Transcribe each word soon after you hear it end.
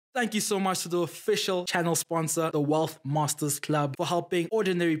Thank you so much to the official channel sponsor, the Wealth Masters Club, for helping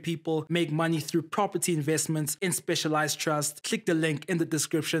ordinary people make money through property investments in specialized trusts. Click the link in the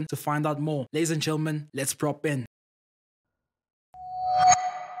description to find out more. Ladies and gentlemen, let's prop in.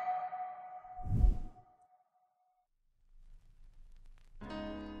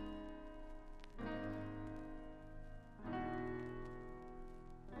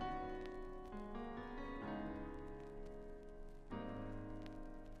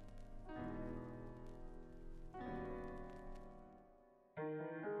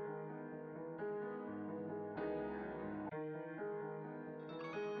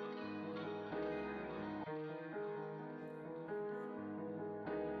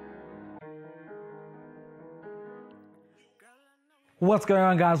 What's going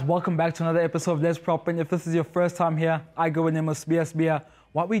on, guys? Welcome back to another episode of Let's Prop In. If this is your first time here, I go with the name of SBSBia.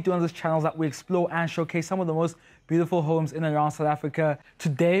 What we do on this channel is that we explore and showcase some of the most beautiful homes in and around South Africa.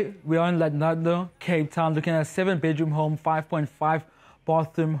 Today, we are in Llandudno, Cape Town, looking at a 7-bedroom home, 5.5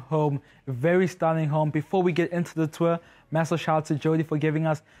 bathroom home. A very stunning home. Before we get into the tour, massive shout out to Jody for giving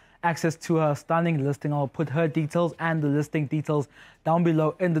us access to her stunning listing. I'll put her details and the listing details down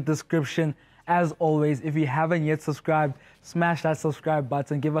below in the description. As always, if you haven't yet subscribed, smash that subscribe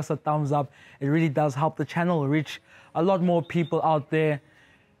button, give us a thumbs up. It really does help the channel reach a lot more people out there.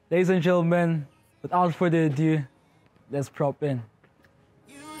 Ladies and gentlemen, without further ado, let's prop in.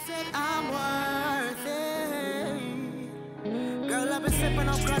 You said I'm worth it. Girl, I've been sipping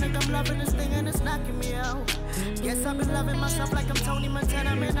on chronic, I'm loving this thing and it's knocking me out. Yes, I've been loving myself like I'm Tony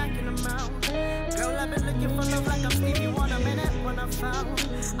Montana, man, knocking them out. Girl, I've been looking for love like I'm Stevie Wonder, man, that one I found.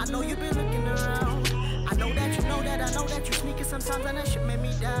 I know you've been looking around. I know that you know that, I know that you sneaking sometimes and that shit made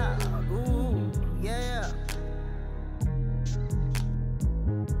me down. Ooh, yeah.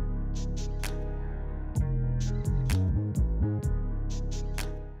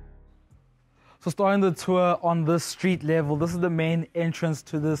 So starting the tour on this street level, this is the main entrance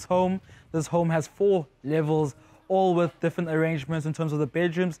to this home. This home has 4 levels, all with different arrangements in terms of the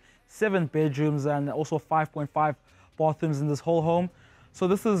bedrooms, 7 bedrooms and also 5.5 bathrooms in this whole home. So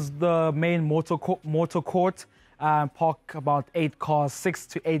this is the main motor court. Park about 8 cars, 6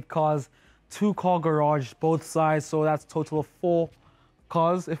 to 8 cars, 2-car garage both sides. So that's a total of 4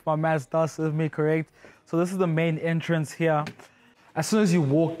 cars, if my math does serve me correct. So this is the main entrance here. As soon as you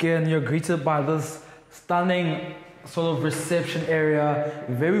walk in, you're greeted by this stunning sort of reception area,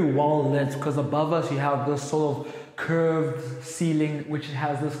 very well lit, because above us you have this sort of curved ceiling which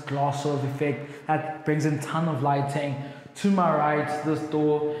has this glass sort of effect that brings in a ton of lighting. To my right, this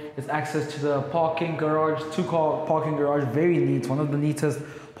door is access to the parking garage, 2-car parking garage, very neat, one of the neatest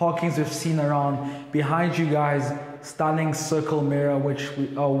parkings we've seen around. Behind you guys, stunning circle mirror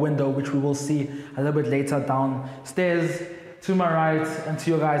window which we will see a little bit later downstairs. To my right and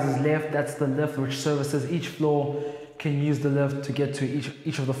to your guys' left, that's the lift which services each floor. Can use the lift to get to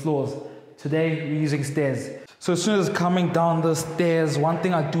each of the floors. Today, we're using stairs. So as soon as coming down the stairs, one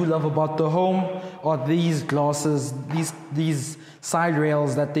thing I do love about the home are these glasses, these side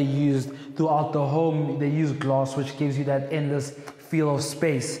rails that they used throughout the home. They use glass, which gives you that endless feel of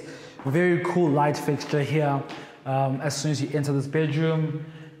space. Very cool light fixture here. As soon as you enter this bedroom,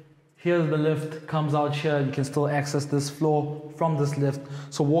 here's the lift, comes out here. You can still access this floor from this lift.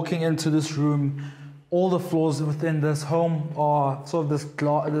 So walking into this room, all the floors within this home are sort of this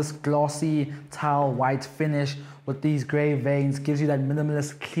glossy tile white finish with these grey veins. Gives you that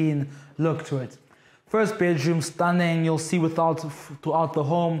minimalist, clean look to it. First bedroom, stunning. You'll see throughout the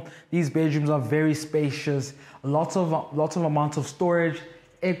home, these bedrooms are very spacious. Lots of amount of storage,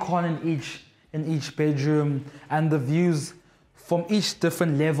 aircon in each bedroom, and the views from each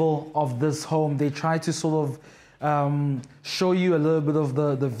different level of this home. They try to sort of show you a little bit of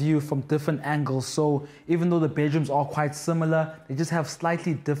the view from different angles. So even though the bedrooms are quite similar, they just have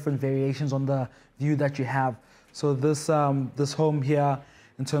slightly different variations on the view that you have. So this home here,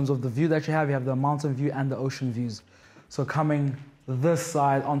 in terms of the view that you have the mountain view and the ocean views. So coming this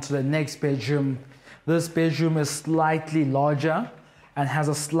side onto the next bedroom, this bedroom is slightly larger and has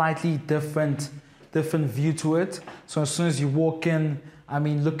a slightly different view to it. So as soon as you walk in, I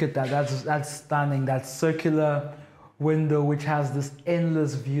mean, look at that. That's stunning. That circular window which has this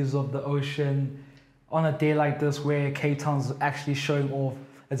endless views of the ocean on a day like this where Cape Town's actually showing off.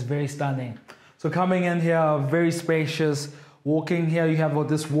 It's very stunning. So coming in here, very spacious. Walking here, you have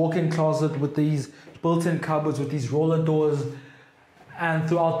this walk-in closet with these built-in cupboards with these roller doors. And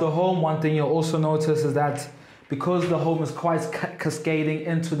throughout the home, one thing you'll also notice is that because the home is quite cascading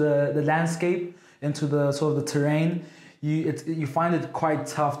into the landscape, into the sort of the terrain, you find it quite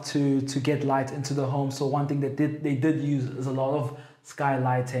tough to get light into the home. So one thing that they did use is a lot of sky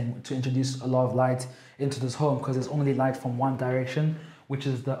lighting to introduce a lot of light into this home, because there's only light from one direction, which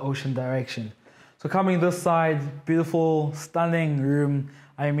is the ocean direction. So coming this side, beautiful, stunning room.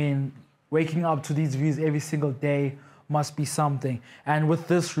 I mean, waking up to these views every single day must be something. And with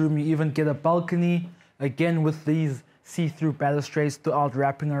this room, you even get a balcony, again with these see-through balustrades throughout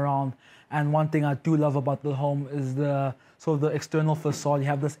wrapping around. And one thing I do love about the home is the sort of the external facade. You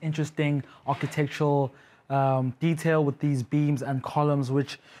have this interesting architectural detail with these beams and columns,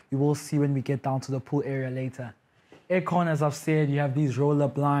 which we will see when we get down to the pool area later. Aircon, as I've said, you have these roller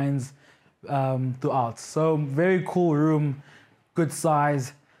blinds throughout. So very cool room, good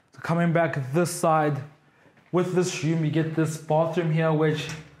size. So coming back this side, with this room, you get this bathroom here, which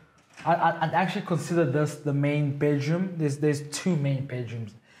I'd actually consider this the main bedroom. There's two main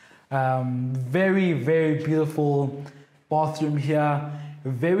bedrooms. Very, very beautiful bathroom here,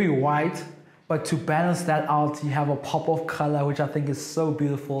 very white, but to balance that out, you have a pop of color, which I think is so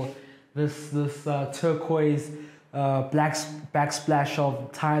beautiful. This turquoise black backsplash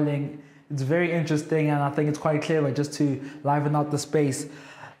of tiling. It's very interesting, and I think it's quite clever just to liven up the space.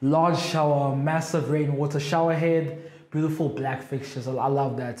 Large shower, massive rainwater shower head, beautiful black fixtures. I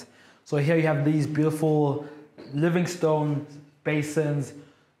love that. So here you have these beautiful Livingstone basins,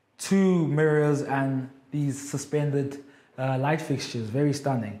 two mirrors, and these suspended light fixtures. Very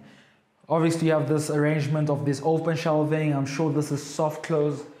stunning. Obviously, you have this arrangement of this open shelving. I'm sure this is soft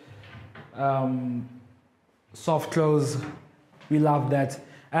close. Soft close. We love that.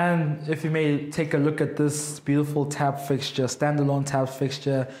 And if you may take a look at this beautiful tap fixture, standalone tap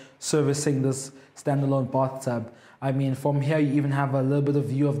fixture servicing this standalone bathtub. I mean, from here you even have a little bit of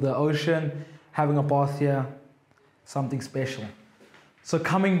view of the ocean. Having a bath here, something special. So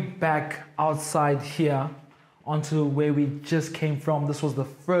coming back outside here onto where we just came from, this was the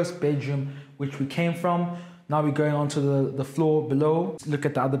first bedroom which we came from. Now we're going onto the floor below. Look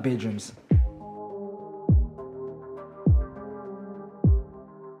at the other bedrooms.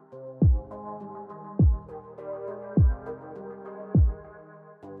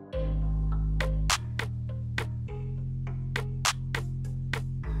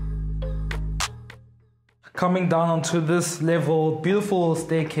 Coming down onto this level, beautiful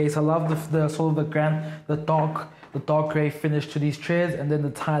staircase. I love the sort of the dark grey finish to these chairs, and then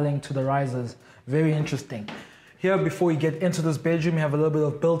the tiling to the risers. Very interesting. Here, before you get into this bedroom, you have a little bit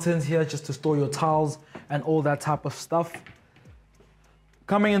of built-ins here just to store your towels and all that type of stuff.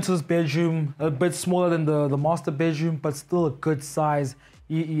 Coming into this bedroom, a bit smaller than the master bedroom, but still a good size.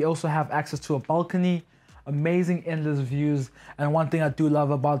 You also have access to a balcony. Amazing endless views, and one thing I do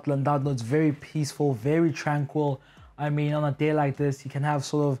love about Llandudno, it's very peaceful, very tranquil. I mean, on a day like this, you can have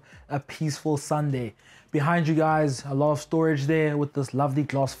sort of a peaceful Sunday. Behind you guys, a lot of storage there with this lovely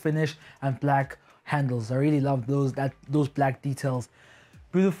gloss finish and black handles. I really love those black details.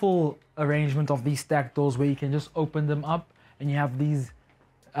 Beautiful arrangement of these stacked doors where you can just open them up and you have these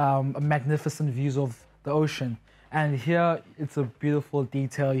magnificent views of the ocean. And here, it's a beautiful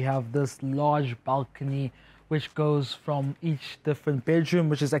detail. You have this large balcony which goes from each different bedroom,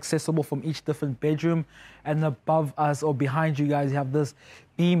 which is accessible from each different bedroom. And above us or behind you guys, you have this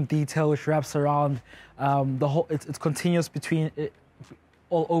beam detail which wraps around the whole. It's continuous between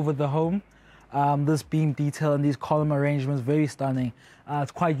all over the home. This beam detail and these column arrangements, very stunning.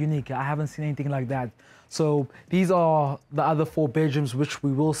 It's quite unique. I haven't seen anything like that. So these are the other four bedrooms which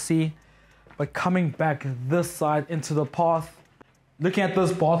we will see. But coming back this side into the path, looking at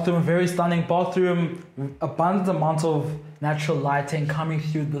this bathroom, very stunning bathroom, abundant amount of natural lighting coming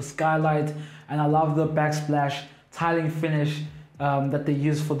through the skylight, and I love the backsplash tiling finish that they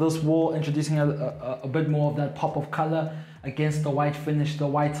use for this wall, introducing a bit more of that pop of color against the white finish, the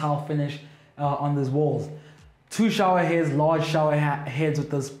white tile finish on these walls. Two shower heads, large shower heads with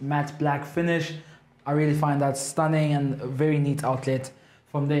this matte black finish. I really find that stunning and a very neat outlet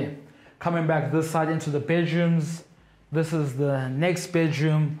from there. Coming back this side into the bedrooms, this is the next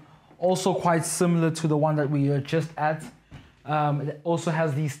bedroom, also quite similar to the one that we were just at. It also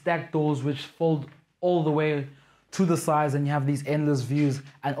has these stacked doors which fold all the way to the sides, and you have these endless views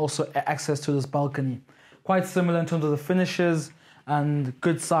and also access to this balcony. Quite similar in terms of the finishes and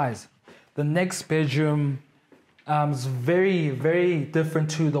good size. The next bedroom is very, very different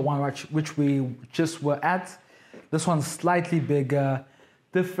to the one which we just were at. This one's slightly bigger,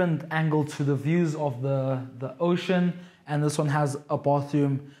 different angle to the views of the ocean, and this one has a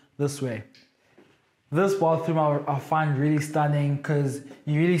bathroom this way. This bathroom I find really stunning because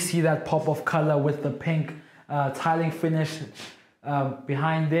you really see that pop of color with the pink tiling finish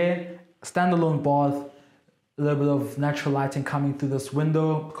behind there. Standalone bath, a little bit of natural lighting coming through this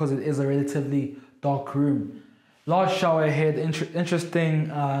window because it is a relatively dark room. Large shower head, interesting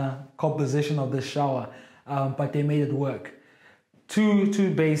composition of the shower, but they made it work.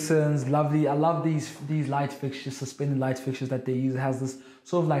 Two basins, lovely. I love these light fixtures, suspended light fixtures that they use. It has this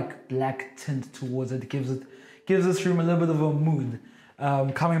sort of like black tint towards it. Gives this room a little bit of a mood.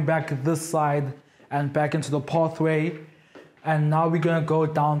 Coming back this side and back into the pathway, and now we're gonna go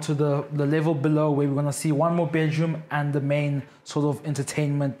down to the level below where we're gonna see one more bedroom and the main sort of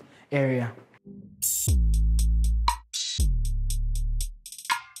entertainment area.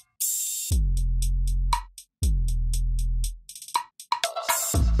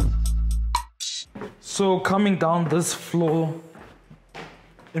 So coming down this floor,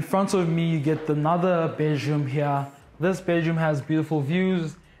 in front of me you get another bedroom here. This bedroom has beautiful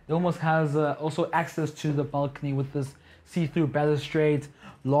views. It almost has also access to the balcony with this see-through balustrade,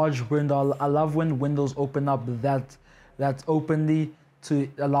 large window. I love when windows open up that openly to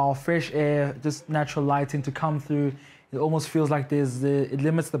allow fresh air, just natural lighting to come through. It almost feels like it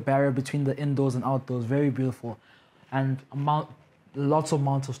limits the barrier between the indoors and outdoors. Very beautiful, and lots of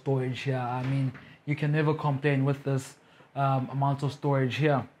amount of storage here. I mean, you can never complain with this amount of storage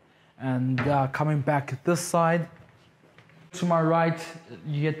here. And coming back this side, to my right,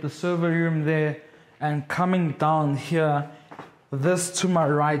 you get the server room there. And coming down here, this to my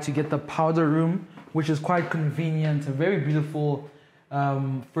right, you get the powder room, which is quite convenient, very beautiful.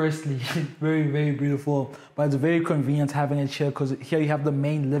 Firstly, very, very beautiful, but it's very convenient having it here because here you have the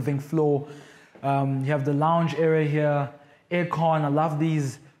main living floor. You have the lounge area here, aircon. I love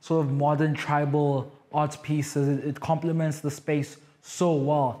these sort of modern tribal art pieces. It complements the space so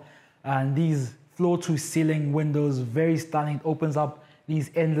well. And these floor to ceiling windows, very stunning. It opens up these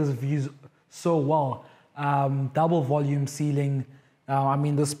endless views so well. Double volume ceiling. I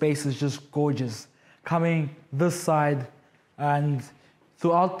mean, the space is just gorgeous. Coming this side, and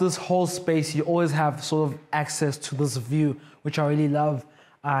throughout this whole space, you always have sort of access to this view, which I really love.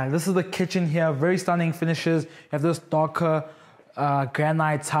 This is the kitchen here, very stunning finishes. You have this darker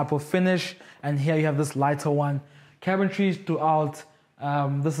granite type of finish, and here you have this lighter one. Cabinetries throughout.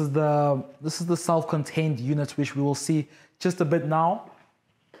 This is the self-contained unit, which we will see just a bit now.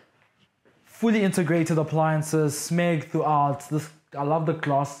 Fully integrated appliances, smeg throughout. I love the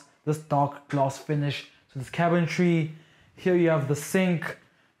glass, this dark glass finish. So this cabinetry. Here you have the sink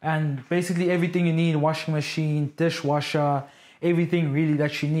and basically everything you need: washing machine, dishwasher, everything really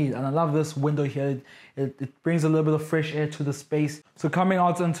that you need. And I love this window here. It brings a little bit of fresh air to the space. So coming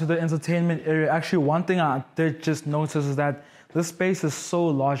out into the entertainment area, actually one thing I did just notice is that this space is so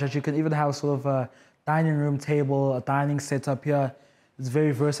large that you can even have sort of a dining room table, a dining setup here. It's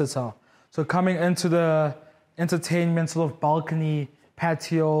very versatile. So coming into the entertainment sort of balcony,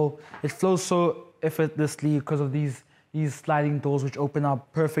 patio, it flows so effortlessly because of these sliding doors which open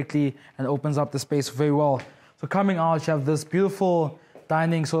up perfectly and opens up the space very well. So coming out, you have this beautiful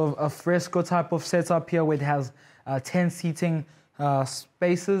dining, sort of a fresco type of setup here where it has 10 seating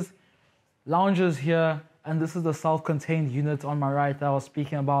spaces, lounges here, and this is the self-contained unit on my right that I was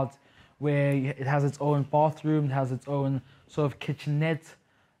speaking about, where it has its own bathroom, it has its own sort of kitchenette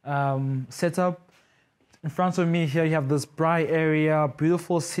setup. In front of me here, you have this braai area,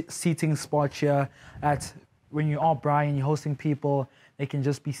 beautiful seating spot here. When you are braai and you're hosting people, they can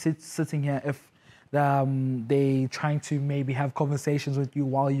just be sitting here if they trying to maybe have conversations with you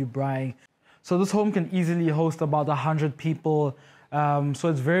while you're braaiing. So this home can easily host about 100 people. So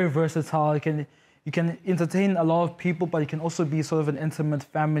it's very versatile. You can entertain a lot of people, but it can also be sort of an intimate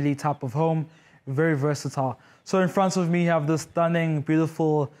family type of home. Very versatile. So in front of me, you have this stunning,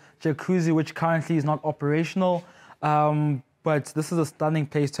 beautiful jacuzzi, which currently is not operational. But this is a stunning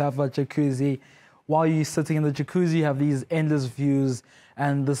place to have a jacuzzi. While you're sitting in the jacuzzi, you have these endless views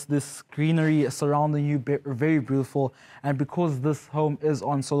and this greenery surrounding you, very beautiful. And because this home is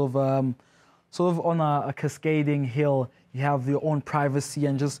on sort of on a cascading hill, you have your own privacy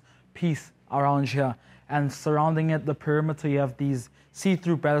and just peace around here. And surrounding it, the perimeter, you have these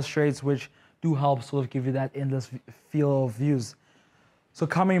see-through balustrades, which do help sort of give you that endless feel of views. So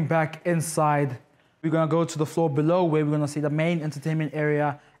coming back inside, we're gonna go to the floor below where we're gonna see the main entertainment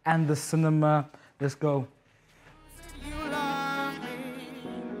area and the cinema. Let's go.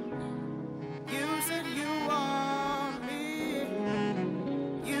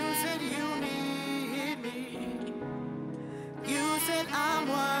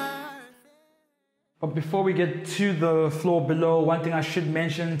 But before we get to the floor below, one thing I should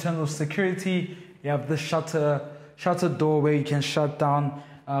mention in terms of security, you have the shutter door where you can shut down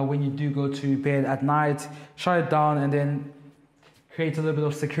when you do go to bed at night, shut it down and then create a little bit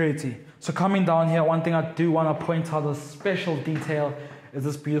of security. So coming down here, one thing I do want to point out, a special detail, is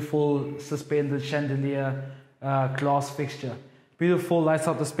this beautiful suspended chandelier. glass fixture. Beautiful, lights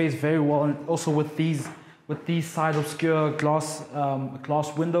up the space very well, and also with these side obscure glass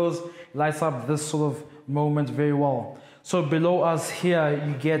windows, lights up this sort of moment very well. So below us here,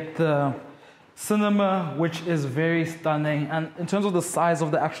 you get the cinema, which is very stunning. And in terms of the size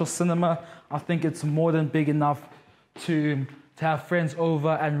of the actual cinema, I think it's more than big enough to have friends over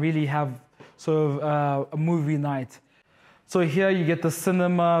and really have sort of a movie night. So here you get the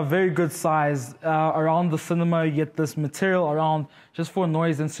cinema, very good size. Around the cinema you get this material around just for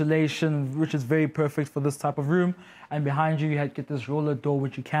noise insulation, which is very perfect for this type of room. And behind you get this roller door,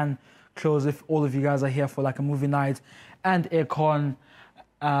 which you can close if all of you guys are here for like a movie night. And aircon,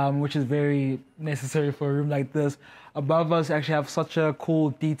 which is very necessary for a room like this. Above us, you actually have such a cool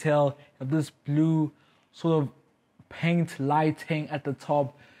detail of this blue sort of paint lighting at the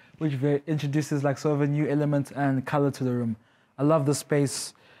top, which introduces like sort of a new element and color to the room. I love the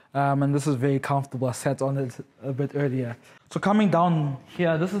space, and this is very comfortable. I sat on it a bit earlier. So coming down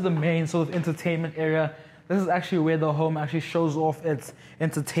here, this is the main sort of entertainment area. This is actually where the home actually shows off its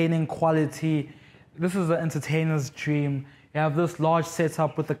entertaining quality. This is the entertainer's dream. You have this large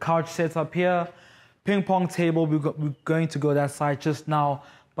setup with the couch setup here, ping pong table. We're going to go that side just now,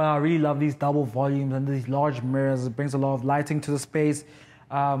 but I really love these double volumes and these large mirrors. It brings a lot of lighting to the space.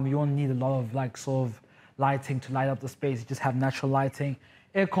 You don't need a lot of like sort of lighting to light up the space. You just have natural lighting.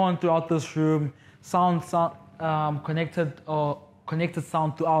 Aircon throughout this room. Connected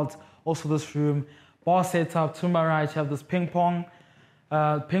sound throughout also this room. Bar setup to my right. You have this ping pong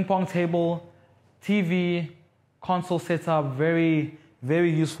table, TV, console setup. Very,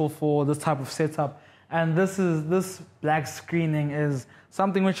 very useful for this type of setup. And this black screening is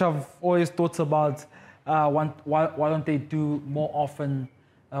something which I've always thought about. Why don't they do more often?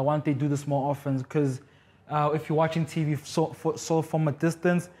 Why don't they do this more often? Because if you're watching TV so from a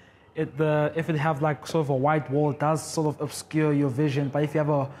distance, if it have like sort of a white wall, it does sort of obscure your vision. But if you have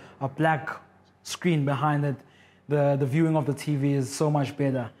a black screen behind it, the viewing of the TV is so much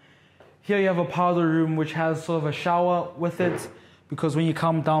better. Here you have a powder room which has sort of a shower with it, because when you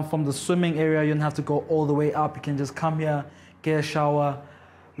come down from the swimming area, you don't have to go all the way up. You can just come here, get a shower.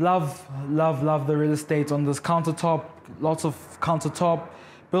 Love the real estate on this countertop. Lots of countertop.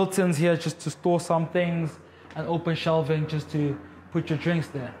 Built-ins here just to store some things, and open shelving just to put your drinks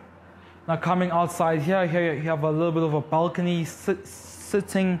there. Now coming outside here you have a little bit of a balcony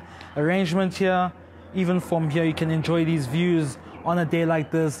sitting arrangement here. Even from here you can enjoy these views on a day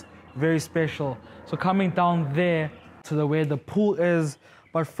like this. Very special. So coming down there to where the pool is,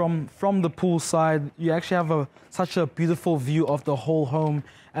 but from the pool side, you actually have such a beautiful view of the whole home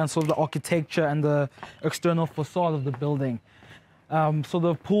and sort of the architecture and the external facade of the building. So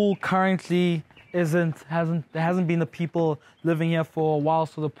the pool currently there hasn't been the people living here for a while,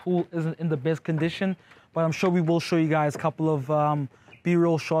 so the pool isn't in the best condition. But I'm sure we will show you guys a couple of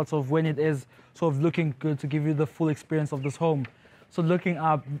B-roll shots of when it is sort of looking good to give you the full experience of this home. So looking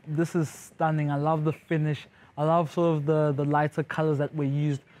up, this is stunning. I love the finish. I love sort of the lighter colors that were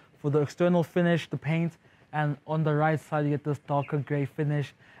used for the external finish, the paint. And on the right side, you get this darker gray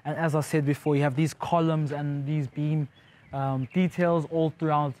finish. And as I said before, you have these columns and these beam details all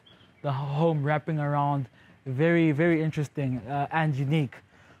throughout the home, wrapping around. Very, very interesting and unique.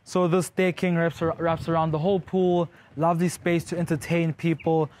 So this decking wraps around the whole pool. Lovely space to entertain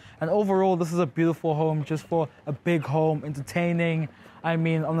people. And overall, this is a beautiful home just for a big home, entertaining. I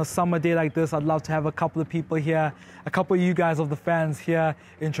mean, on a summer day like this, I'd love to have a couple of people here, a couple of you guys of the fans here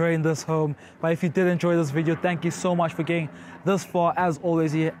enjoying this home. But if you did enjoy this video, thank you so much for getting this far. As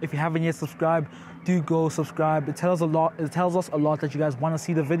always, if you haven't yet subscribed, do go subscribe. It tells us a lot that you guys want to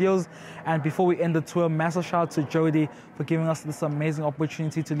see the videos. And before we end the tour, massive shout out to Jody for giving us this amazing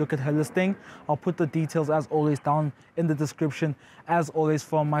opportunity to look at her listing. I'll put the details as always down in the description. As always,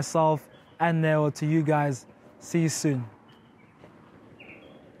 from myself and Neo to you guys, see you soon.